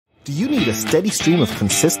Do you need a steady stream of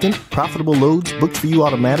consistent, profitable loads booked for you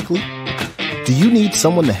automatically? Do you need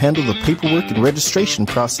someone to handle the paperwork and registration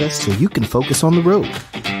process so you can focus on the road?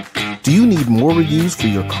 Do you need more reviews for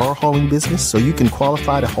your car hauling business so you can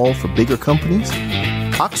qualify to haul for bigger companies?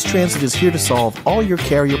 Ox Transit is here to solve all your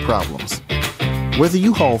carrier problems. Whether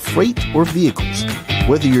you haul freight or vehicles,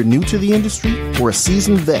 whether you're new to the industry or a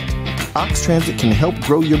seasoned vet, Ox Transit can help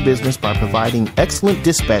grow your business by providing excellent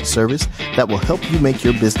dispatch service that will help you make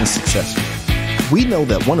your business successful. We know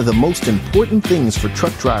that one of the most important things for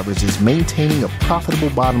truck drivers is maintaining a profitable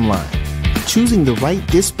bottom line. Choosing the right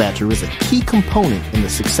dispatcher is a key component in the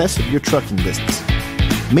success of your trucking business.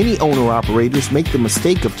 Many owner-operators make the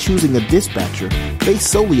mistake of choosing a dispatcher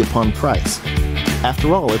based solely upon price.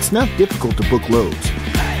 After all, it's not difficult to book loads.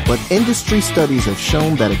 But industry studies have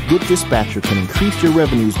shown that a good dispatcher can increase your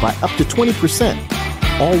revenues by up to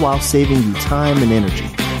 20%, all while saving you time and energy.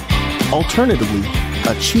 Alternatively,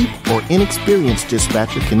 a cheap or inexperienced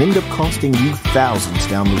dispatcher can end up costing you thousands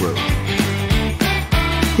down the road.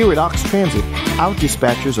 Here at Ox Transit, our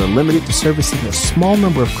dispatchers are limited to servicing a small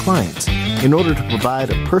number of clients in order to provide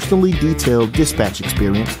a personally detailed dispatch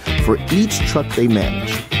experience for each truck they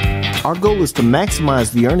manage. Our goal is to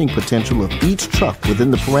maximize the earning potential of each truck within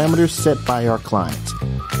the parameters set by our clients.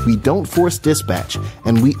 We don't force dispatch,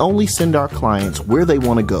 and we only send our clients where they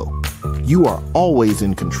want to go. You are always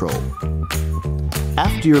in control.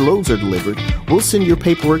 After your loads are delivered, we'll send your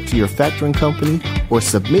paperwork to your factoring company or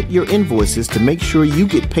submit your invoices to make sure you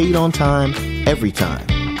get paid on time every time.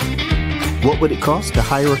 What would it cost to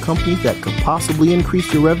hire a company that could possibly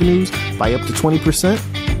increase your revenues by up to 20%?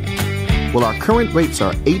 Well, our current rates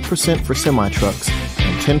are 8% for semi-trucks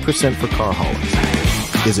and 10% for car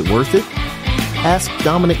haulers. Is it worth it? Ask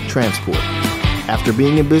Dominic Transport. After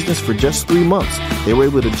being in business for just 3 months, they were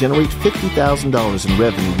able to generate $50,000 in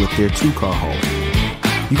revenue with their 2-car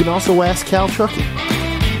hauler. You can also ask Cal Trucking.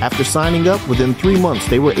 After signing up, within 3 months,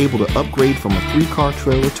 they were able to upgrade from a 3-car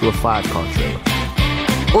trailer to a 5-car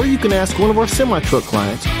trailer. Or you can ask one of our semi-truck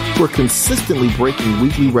clients who are consistently breaking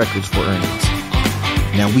weekly records for earnings.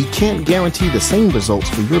 Now, we can't guarantee the same results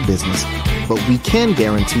for your business, but we can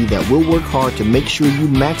guarantee that we'll work hard to make sure you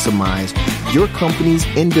maximize your company's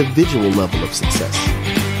individual level of success.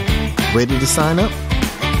 Ready to sign up?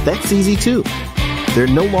 That's easy too. There are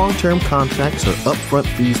no long-term contracts or upfront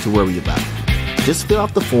fees to worry about. Just fill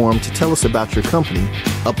out the form to tell us about your company,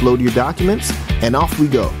 upload your documents, and off we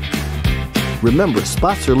go. Remember,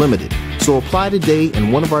 spots are limited, so apply today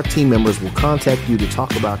and one of our team members will contact you to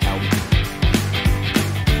talk about how we